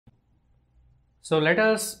So let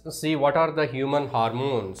us see what are the human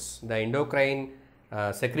hormones, the endocrine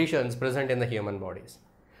secretions present in the human bodies.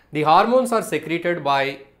 The hormones are secreted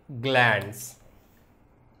by glands.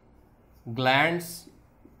 Gland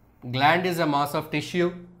is a mass of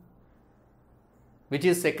tissue which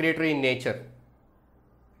is secretory in nature.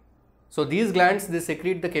 So these glands, they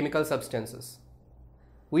secrete the chemical substances.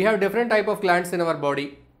 We have different type of glands in our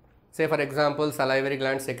body. Say for example, salivary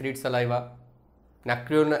glands secrete saliva.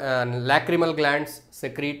 Lacrimal glands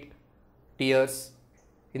secrete tears.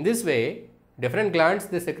 In this way, different glands,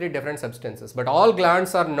 they secrete different substances, but all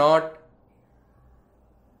glands do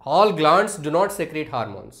not secrete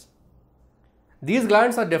hormones. These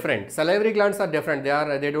glands are different. Salivary glands are different.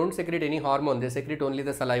 They don't secrete any hormone. They secrete only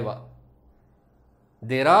the saliva.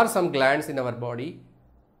 There are some glands in our body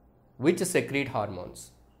which secrete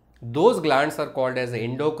hormones. Those glands are called as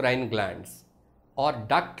endocrine glands or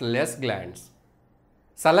ductless glands.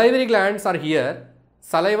 Salivary glands are here.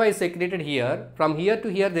 Saliva is secreted here. From here to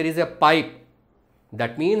here there is a pipe.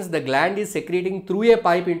 That means the gland is secreting through a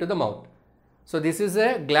pipe into the mouth. So this is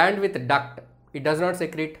a gland with duct. It does not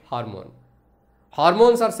secrete hormone.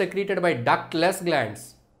 Hormones are secreted by ductless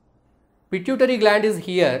glands. Pituitary gland is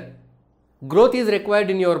here. Growth is required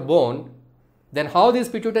in your bone. Then how this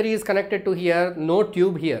pituitary is connected to here? No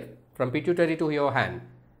tube here from pituitary to your hand.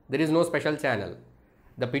 There is no special channel.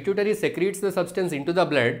 The pituitary secretes the substance into the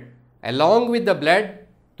blood. Along with the blood,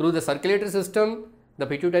 through the circulatory system, the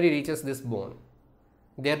pituitary reaches this bone.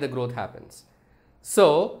 There the growth happens.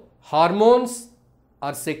 So hormones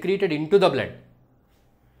are secreted into the blood.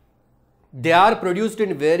 They are produced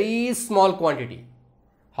in very small quantity.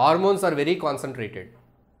 Hormones are very concentrated.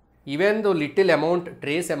 Even though little amount,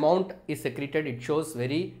 trace amount is secreted, it shows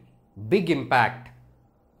very big impact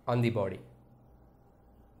on the body.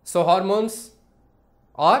 So hormones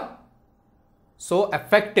are so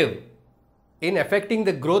effective in affecting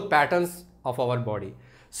the growth patterns of our body.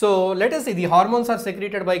 So let us see, the hormones are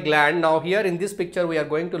secreted by gland. Now here in this picture we are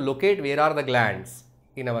going to locate where are the glands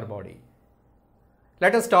in our body.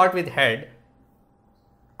 Let us start with head.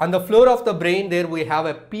 On the floor of the brain there we have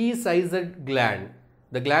a pea-sized gland.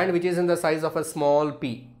 The gland which is in the size of a small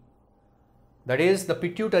pea. That is the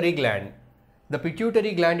pituitary gland. The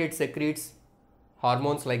pituitary gland, it secretes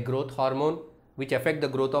hormones like growth hormone which affect the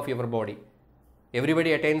growth of your body.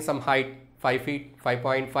 Everybody attains some height, 5 feet,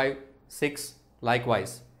 5.5, 6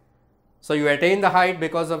 likewise. So you attain the height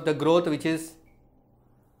because of the growth which is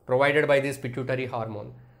provided by this pituitary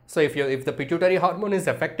hormone. So if the pituitary hormone is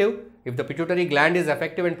effective, if the pituitary gland is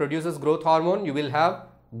effective and produces growth hormone, you will have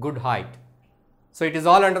good height. So it is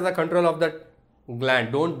all under the control of the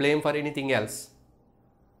gland. Don't blame for anything else.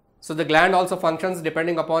 So the gland also functions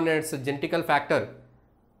depending upon its genetical factor.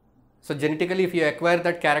 So genetically if you acquire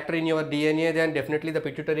that character in your DNA, then definitely the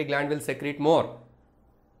pituitary gland will secrete more.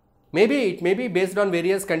 Maybe it may be based on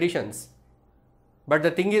various conditions. But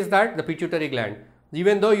the thing is that the pituitary gland,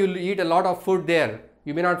 even though you eat a lot of food there,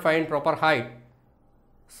 you may not find proper height.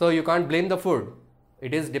 So you can't blame the food.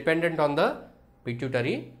 It is dependent on the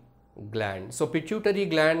pituitary gland. So pituitary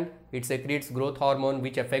gland, it secretes growth hormone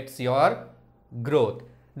which affects your growth.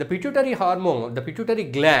 The pituitary hormone, the pituitary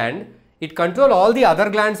gland, it controls all the other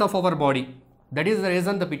glands of our body. That is the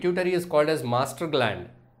reason the pituitary is called as master gland,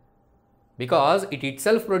 because it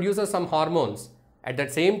itself produces some hormones. At the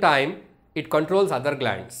same time, it controls other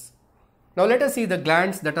glands. Now let us see the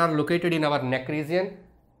glands that are located in our neck region.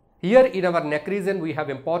 Here in our neck region we have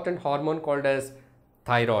important hormone called as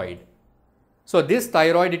thyroid. So this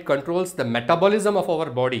thyroid, it controls the metabolism of our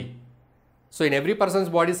body. So in every person's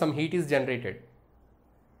body some heat is generated.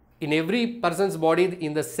 In every person's body,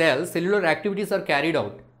 in the cell, cellular activities are carried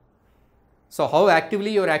out. So how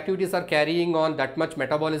actively your activities are carrying on, that much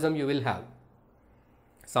metabolism you will have.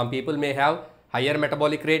 Some people may have higher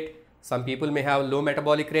metabolic rate, some people may have low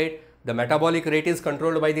metabolic rate. The metabolic rate is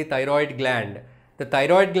controlled by the thyroid gland. The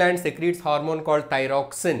thyroid gland secretes hormone called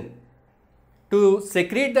thyroxine. To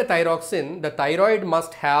secrete the thyroxine, the thyroid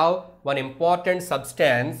must have one important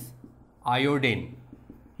substance, iodine.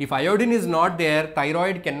 If iodine is not there,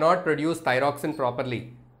 thyroid cannot produce thyroxine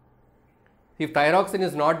properly. If thyroxine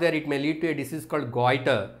is not there, it may lead to a disease called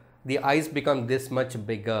goiter. The eyes become this much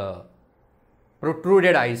bigger.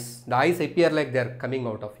 Protruded eyes. The eyes appear like they are coming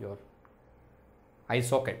out of your eye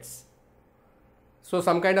sockets. So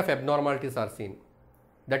some kind of abnormalities are seen.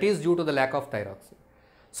 That is due to the lack of thyroxine.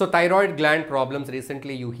 So thyroid gland problems,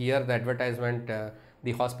 recently you hear the advertisement,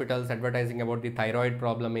 the hospitals advertising about the thyroid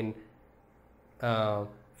problem in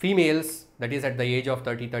females, that is at the age of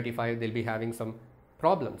 30-35, they'll be having some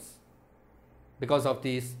problems because of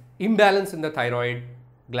this imbalance in the thyroid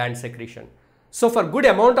gland secretion. So for good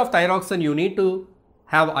amount of thyroxine, you need to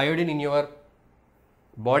have iodine in your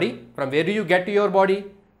body. From where do you get to your body?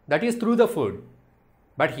 That is through the food.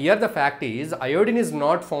 But here the fact is, iodine is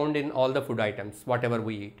not found in all the food items, whatever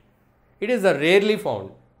we eat. It is rarely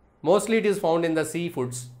found. Mostly it is found in the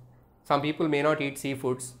seafoods. Some people may not eat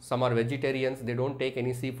seafoods. Some are vegetarians. They don't take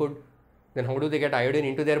any seafood. Then how do they get iodine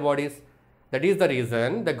into their bodies? That is the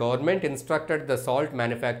reason the government instructed the salt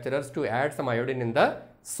manufacturers to add some iodine in the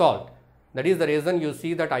salt. That is the reason you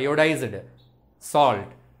see that iodized salt,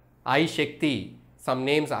 I Shakti, some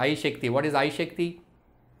names I Shakti. What is I Shakti?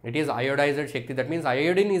 It is iodized Shakti. That means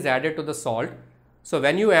iodine is added to the salt. So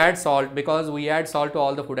when you add salt, because we add salt to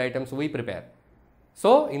all the food items we prepare.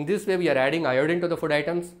 So in this way we are adding iodine to the food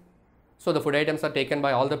items. So the food items are taken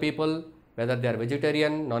by all the people, whether they are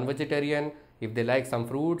vegetarian, non-vegetarian, if they like some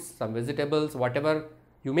fruits, some vegetables, whatever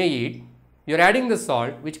you may eat, you are adding the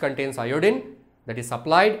salt which contains iodine that is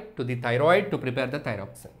supplied to the thyroid to prepare the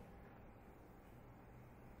thyroxine.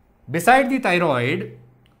 Beside the thyroid,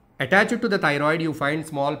 attached to the thyroid, you find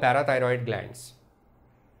small parathyroid glands.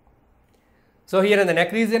 So here in the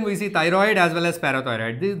neck region, we see thyroid as well as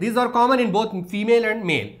parathyroid. These are common in both female and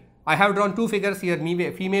male. I have drawn two figures here,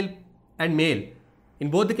 female and male.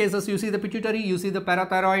 In both the cases, you see the pituitary, you see the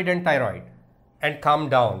parathyroid and thyroid, and come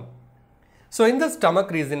down. So in the stomach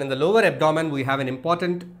region, in the lower abdomen, we have an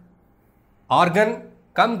important organ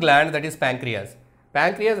cum gland, that is pancreas.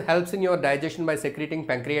 Pancreas helps in your digestion by secreting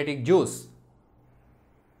pancreatic juice.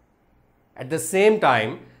 At the same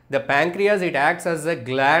time, the pancreas, it acts as a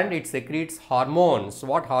gland, it secretes hormones.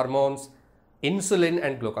 What hormones? Insulin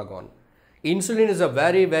and glucagon. Insulin is a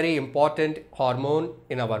very, very important hormone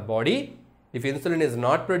in our body. If insulin is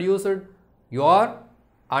not produced, you are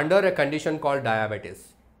under a condition called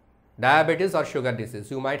diabetes. Diabetes or sugar disease.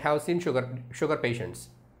 You might have seen sugar patients,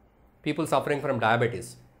 people suffering from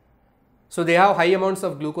diabetes. So they have high amounts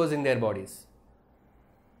of glucose in their bodies.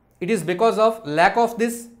 It is because of lack of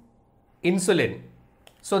this insulin.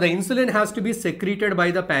 So the insulin has to be secreted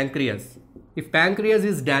by the pancreas. If pancreas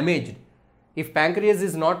is damaged, if pancreas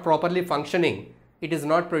is not properly functioning, it is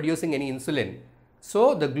not producing any insulin.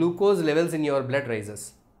 So the glucose levels in your blood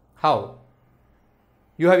rises. How?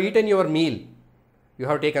 You have eaten your meal. You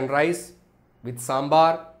have taken rice with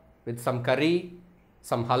sambar, with some curry,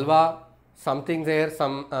 some halwa, something there,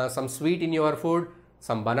 some sweet in your food,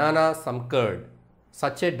 some banana, some curd.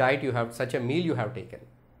 Such a diet you have, such a meal you have taken.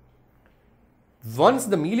 Once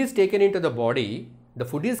the meal is taken into the body, the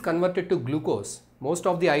food is converted to glucose. Most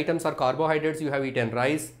of the items are carbohydrates. You have eaten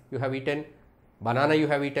rice, you have eaten banana, you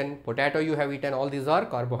have eaten potato, you have eaten, all these are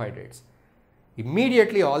carbohydrates.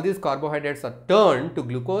 Immediately all these carbohydrates are turned to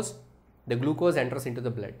glucose. The glucose enters into the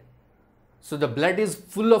blood. So the blood is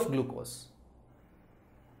full of glucose.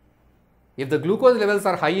 If the glucose levels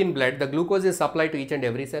are high in blood, the glucose is supplied to each and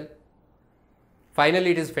every cell.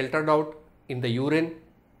 Finally, it is filtered out in the urine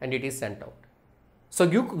and it is sent out. So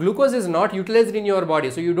glucose is not utilized in your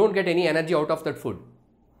body, so you don't get any energy out of that food.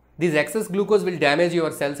 This excess glucose will damage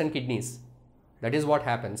your cells and kidneys. That is what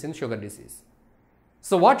happens in sugar disease.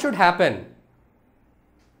 So what should happen?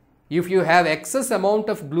 If you have excess amount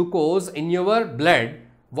of glucose in your blood,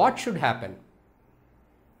 what should happen?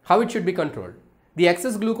 How it should be controlled? The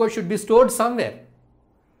excess glucose should be stored somewhere.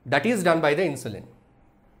 That is done by the insulin.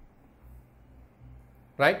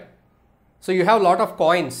 Right? So you have a lot of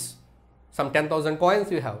coins. Some 10,000 coins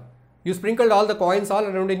you have. You sprinkled all the coins all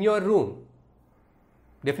around in your room.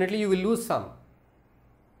 Definitely you will lose some.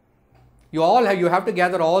 You have to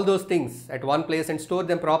gather all those things at one place and store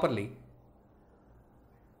them properly.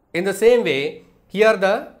 In the same way, here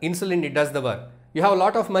the insulin, it does the work. You have a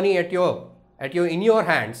lot of money in your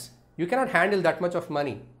hands. You cannot handle that much of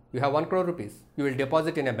money. You have 1 crore rupees. You will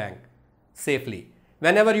deposit in a bank safely.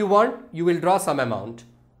 Whenever you want, you will draw some amount.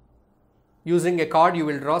 Using a card, you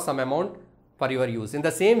will draw some amount for your use. In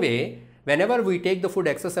the same way, whenever we take the food,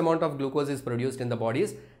 excess amount of glucose is produced in the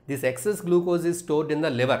bodies. This excess glucose is stored in the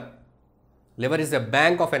liver. Liver is a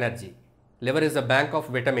bank of energy. Liver is a bank of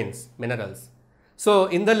vitamins, minerals. So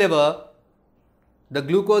in the liver, the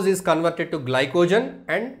glucose is converted to glycogen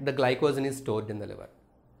and the glycogen is stored in the liver.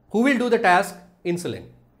 Who will do the task? Insulin.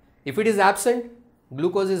 If it is absent,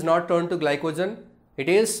 glucose is not turned to glycogen. It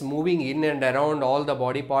is moving in and around all the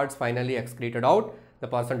body parts, finally excreted out. The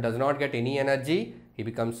person does not get any energy. He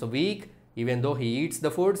becomes weak. Even though he eats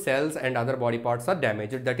the food, cells and other body parts are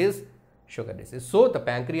damaged. That is sugar disease. So the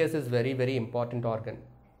pancreas is very, very important organ.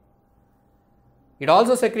 It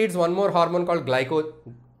also secretes one more hormone called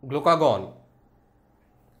glucagon.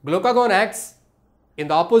 Glucagon acts in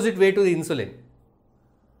the opposite way to the insulin.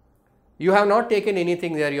 You have not taken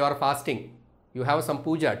anything there, you are fasting. You have some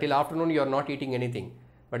puja, till afternoon you are not eating anything.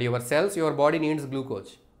 But your cells, your body needs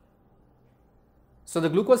glucose. So the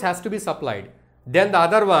glucose has to be supplied. Then the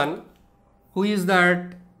other one, who is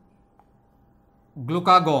that?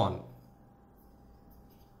 Glucagon.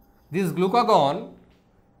 This glucagon,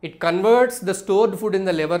 it converts the stored food in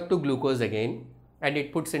the liver to glucose again and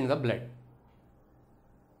it puts in the blood.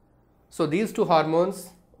 So these two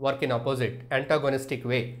hormones work in opposite, antagonistic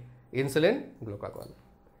way. Insulin, glucagon.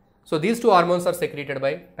 So these two hormones are secreted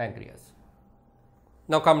by pancreas.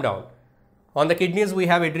 Now come down. On the kidneys we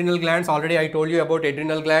have adrenal glands. Already I told you about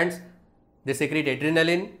adrenal glands. They secrete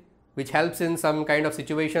adrenaline, which helps in some kind of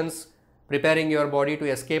situations, preparing your body to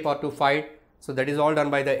escape or to fight. So that is all done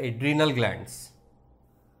by the adrenal glands.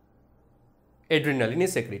 Adrenaline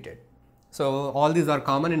is secreted. So all these are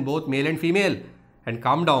common in both male and female. And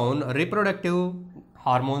come down, reproductive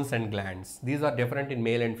hormones and glands. These are different in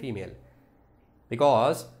male and female.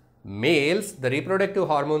 Because males, the reproductive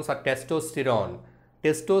hormones are testosterone.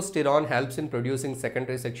 Testosterone helps in producing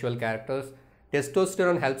secondary sexual characters.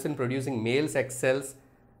 Testosterone helps in producing male sex cells.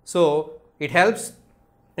 So it helps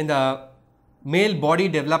in the male body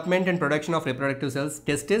development and production of reproductive cells,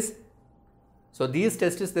 testes. So these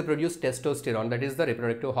testes, they produce testosterone, that is the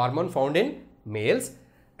reproductive hormone found in males.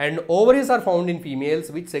 And ovaries are found in females,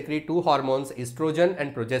 which secrete two hormones, estrogen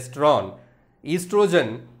and progesterone.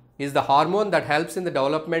 Estrogen is the hormone that helps in the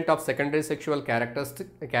development of secondary sexual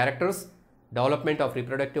characters, development of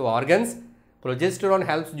reproductive organs. Progesterone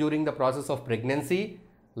helps during the process of pregnancy,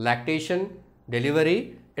 lactation,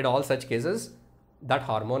 delivery. In all such cases, that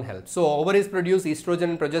hormone helps. So ovaries produce estrogen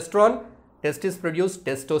and progesterone, testes produce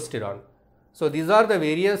testosterone. So these are the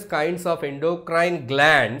various kinds of endocrine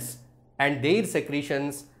glands and their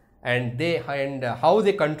secretions and how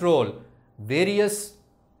they control various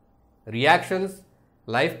reactions,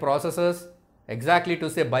 life processes, exactly to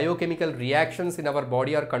say biochemical reactions in our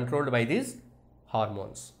body are controlled by these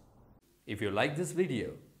hormones. If you like this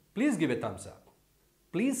video, please give a thumbs up.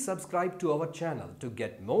 Please subscribe to our channel to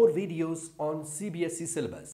get more videos on CBSE syllabus.